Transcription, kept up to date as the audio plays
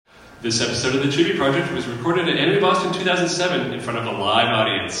This episode of the Chibi Project was recorded at Anime Boston 2007 in front of a live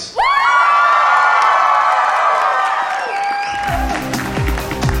audience.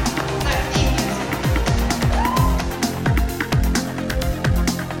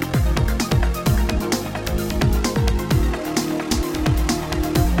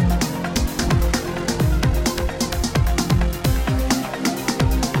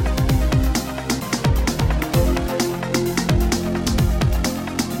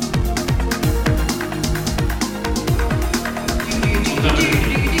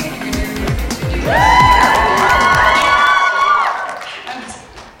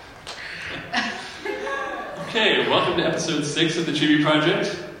 Okay, welcome to episode 6 of the Chibi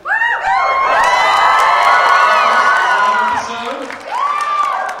Project.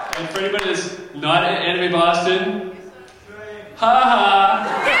 And for anybody that's not at Anime Boston, haha!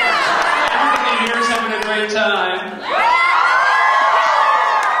 Everybody here is having a great time.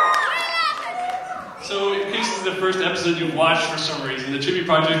 So, in case this is the first episode you've watched for some reason, the Chibi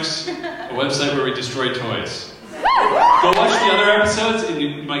Project's a website where we destroy toys. Go watch the other episodes and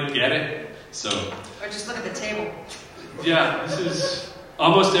you might get it. So. Or just look at the table. Yeah, this is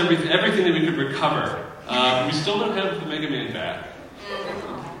almost everything that we could recover. We still don't have the Mega Man back.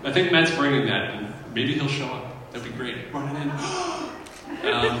 I think Matt's bringing that, and maybe he'll show up. That'd be great. Running in.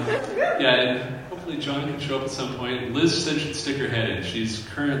 Yeah, and hopefully John can show up at some point. Liz said she'd stick her head in. She's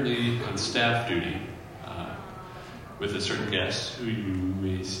currently on staff duty with a certain guest who you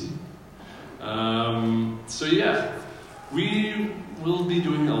may see. So yeah, we will be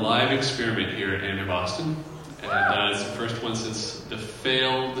doing a live experiment here at Anime Boston, and it's the first one since the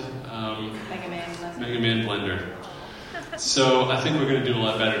failed Mega Man Blender. So I think we're going to do a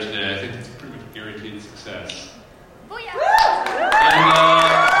lot better today. I think it's pretty much guaranteed success. Booyah! And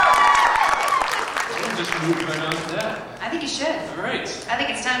we'll just move right on to that. I think you should. All right. I think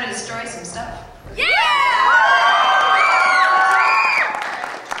it's time to destroy some stuff. Yeah!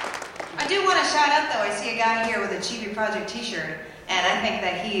 I do want to shout out though, I see a guy here with a Chibi Project t-shirt, and I think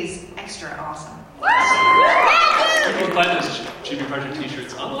that he's extra awesome. You can find those Chibi Project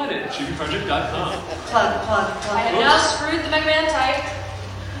t-shirts online at chibiproject.com. Plug. I have now screwed the Mega Man type.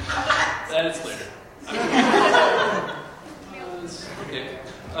 That's later. Okay.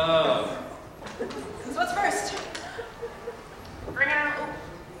 So what's first? Bring out.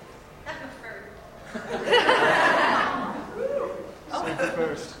 Not the first.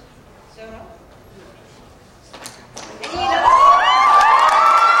 First. So no?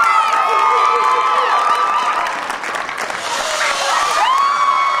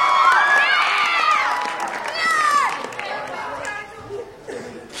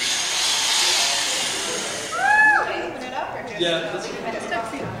 Yeah, let's I'm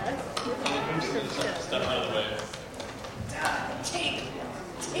just going to step out of the way.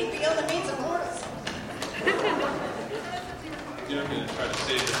 Tape the other means of mortals. You're not going to try to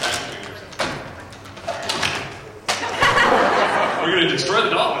save the packaging or something. We're going to destroy the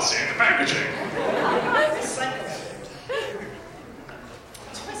doll and save the packaging.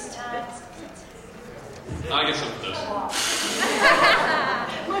 Twist time. I'll get some of those.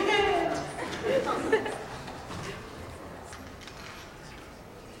 My hand.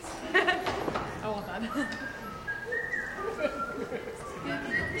 I want that.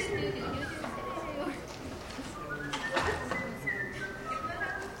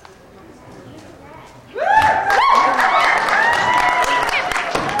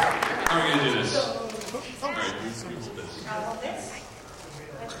 How are we going to do this? All right, let's do this. This.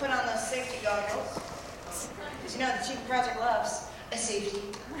 Let's put on those safety goggles. Because you know the Chibi Project loves a safety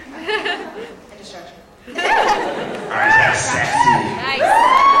and destruction.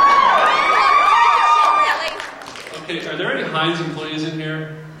 Okay, are there any Heinz employees in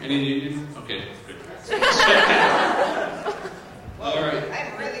here? Any union? Okay, good. All right,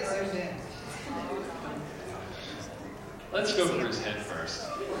 I'm really zoomed in. let's go for his head first.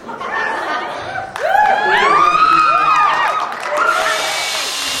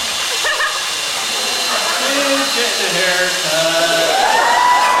 He's getting a haircut.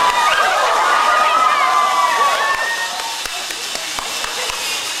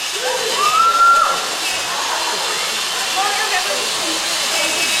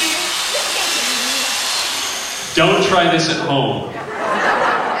 Don't try this at home.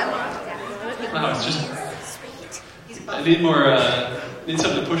 No, it's just. I need more. Need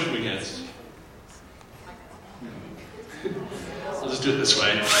something to push him against. I'll just do it this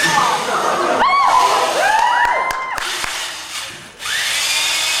way.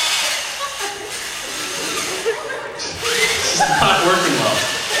 This is not working well.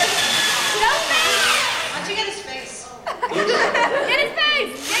 Why'd you get his face? Get his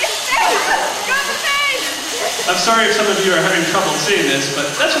face! Get his face! I'm sorry if some of you are having trouble seeing this, but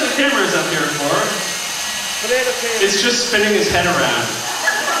that's what the camera is up here for. It's just spinning his head around.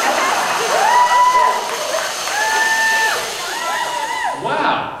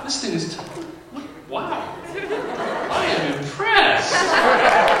 Wow, this thing is wow. I am impressed.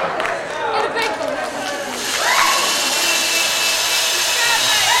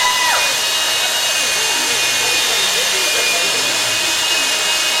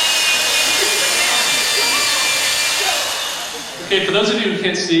 Okay, for those of you who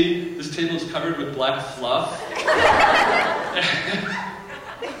can't see, this table is covered with black fluff.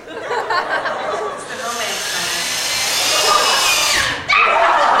 It's the romance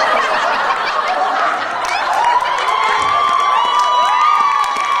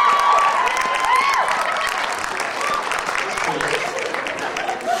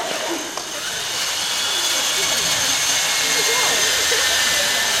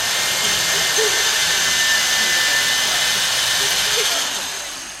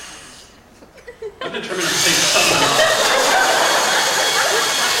I'm determined to take something off.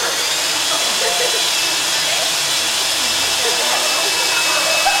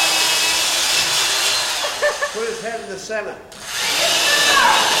 Put his head in the center.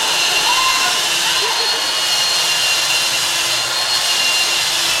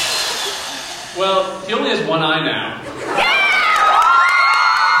 Well, he only has one eye now.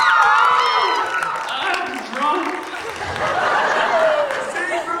 I'm drunk.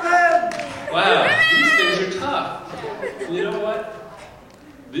 Wow, these things are tough. You know what?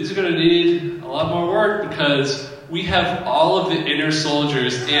 These are going to need a lot more work because we have all of the inner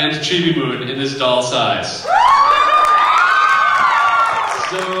soldiers and Chibi Moon in this doll size.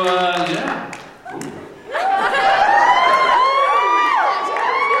 So, yeah. Ooh.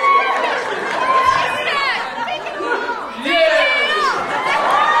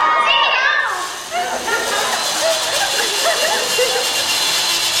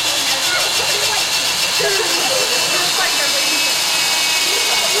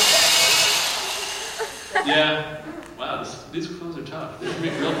 Yeah. Wow, these clothes are tough. They can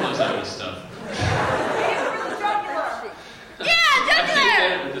make real clothes out of this stuff. Yeah, I can't Jekka!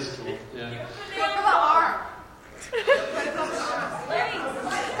 get it with this tool. Yeah.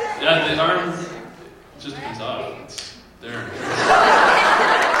 Yeah, the arm just comes off. It's there.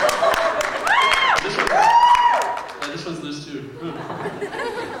 This one's loose too.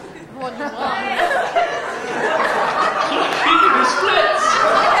 What do you want? Keeping your splits.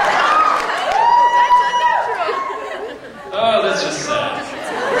 Oh, that's just sad.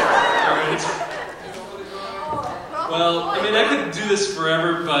 Alright. Well, I mean, I could do this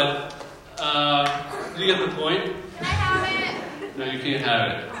forever, but do you get the point? Can I have it? No, you can't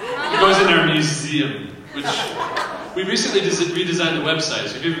have it. It goes in our museum, which we recently redesigned the website.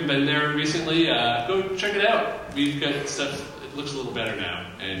 So if you haven't been there recently, go check it out. We've got stuff. It looks a little better now,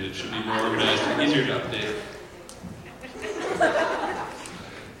 and it should be more organized and easier to update.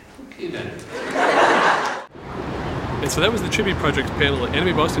 Okay then. And so that was the Chibi Project panel at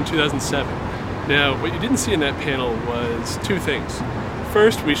Anime Boston 2007. Now, what you didn't see in that panel was two things.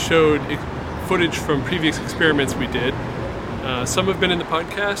 First, we showed footage from previous experiments we did. Some have been in the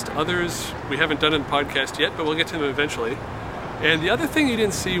podcast, others we haven't done in the podcast yet, but we'll get to them eventually. And the other thing you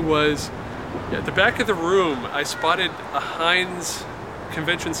didn't see was, at the back of the room, I spotted a Heinz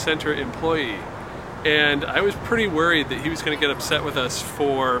Convention Center employee. And I was pretty worried that he was going to get upset with us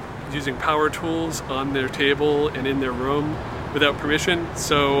for using power tools on their table and in their room without permission.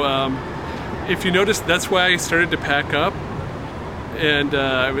 So if you noticed, that's why I started to pack up. And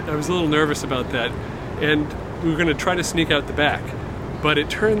I was a little nervous about that. And we were going to try to sneak out the back. But it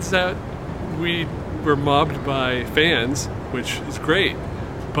turns out we were mobbed by fans, which is great.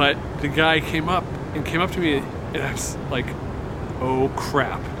 But the guy came up to me and I was like, oh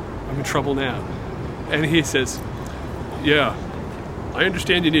crap, I'm in trouble now. And he says, yeah, I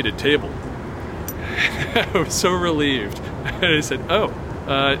understand you need a table. I was so relieved. And I said, oh,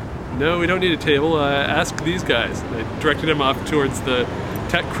 no, we don't need a table. Ask these guys. And I directed him off towards the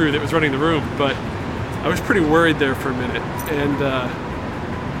tech crew that was running the room. But I was pretty worried there for a minute. And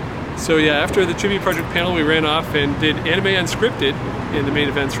so yeah, after the Chibi Project panel, we ran off and did Anime Unscripted in the main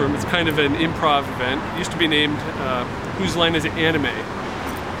events room. It's kind of an improv event. It used to be named Whose Line Is It Anime?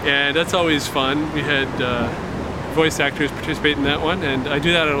 And that's always fun. We had voice actors participate in that one, and I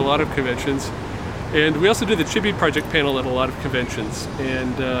do that at a lot of conventions. And we also do the Chibi Project panel at a lot of conventions.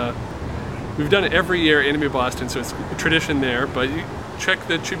 And we've done it every year at Anime Boston, so it's a tradition there. But you check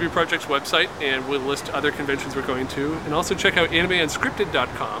the Chibi Project's website, and we'll list other conventions we're going to. And also check out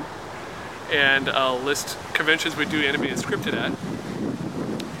animeunscripted.com, and I'll list conventions we do Anime Unscripted at.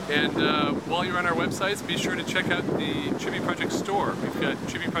 And while you're on our websites, be sure to check out the Chibi Project store. We've got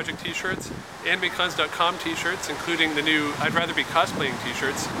Chibi Project t-shirts, animecons.com t-shirts, including the new I'd Rather Be Cosplaying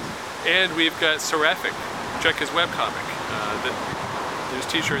t-shirts, and we've got Seraphic, Jekka's webcomic. There's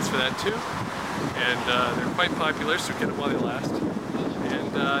t-shirts for that too, and they're quite popular, so get them while they last.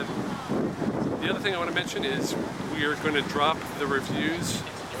 And the other thing I want to mention is we are going to drop the reviews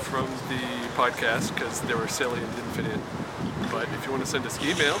from the podcast because they were silly and didn't fit in. But if you want to send us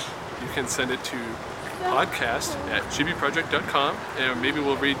email, you can send it to podcast@chibiproject.com, and maybe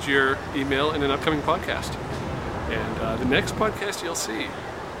we'll read your email in an upcoming podcast. And the next podcast you'll see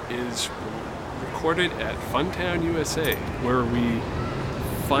is recorded at Funtown, USA, where we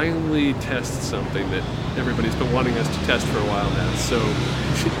finally test something that everybody's been wanting us to test for a while now. So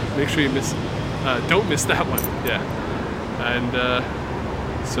make sure you don't miss that one. Yeah. And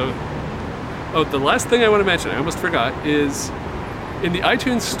the last thing I want to mention, I almost forgot, is in the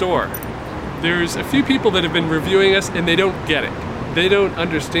iTunes store, there's a few people that have been reviewing us and they don't get it. They don't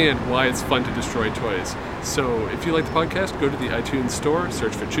understand why it's fun to destroy toys. So if you like the podcast, go to the iTunes store,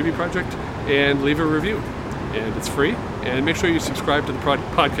 search for Chibi Project, and leave a review. And it's free, and make sure you subscribe to the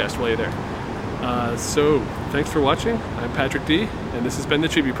podcast while you're there. So thanks for watching. I'm Patrick D, and this has been the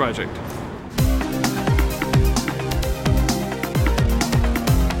Chibi Project.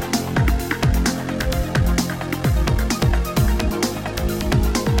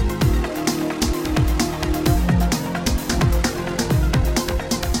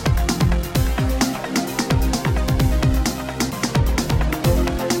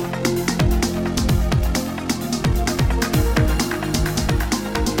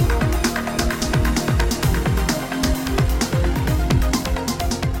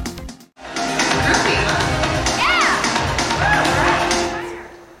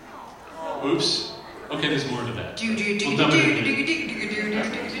 Oops. Okay, there's more to that. We'll double it.